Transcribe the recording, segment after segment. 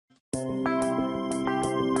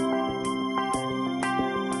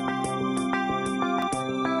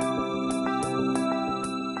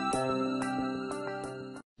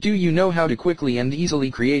Do you know how to quickly and easily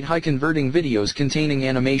create high-converting videos containing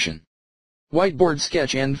animation, whiteboard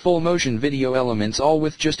sketch and full-motion video elements all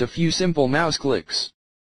with just a few simple mouse clicks?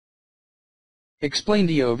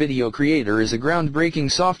 Explaindio Video Creator is a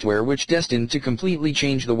groundbreaking software which destined to completely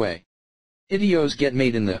change the way videos get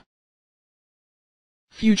made in the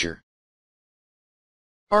future.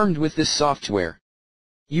 Armed with this software,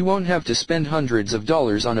 you won't have to spend hundreds of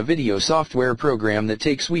dollars on a video software program that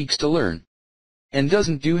takes weeks to learn and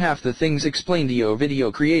doesn't do half the things Explaindio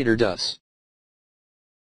Video Creator does.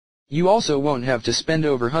 You also won't have to spend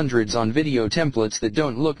over hundreds on video templates that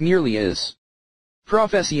don't look nearly as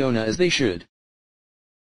professional as they should.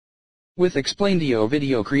 With Explaindio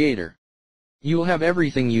Video Creator, you'll have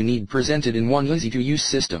everything you need presented in one easy-to-use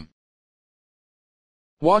system.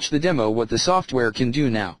 Watch the demo what the software can do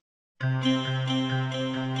now.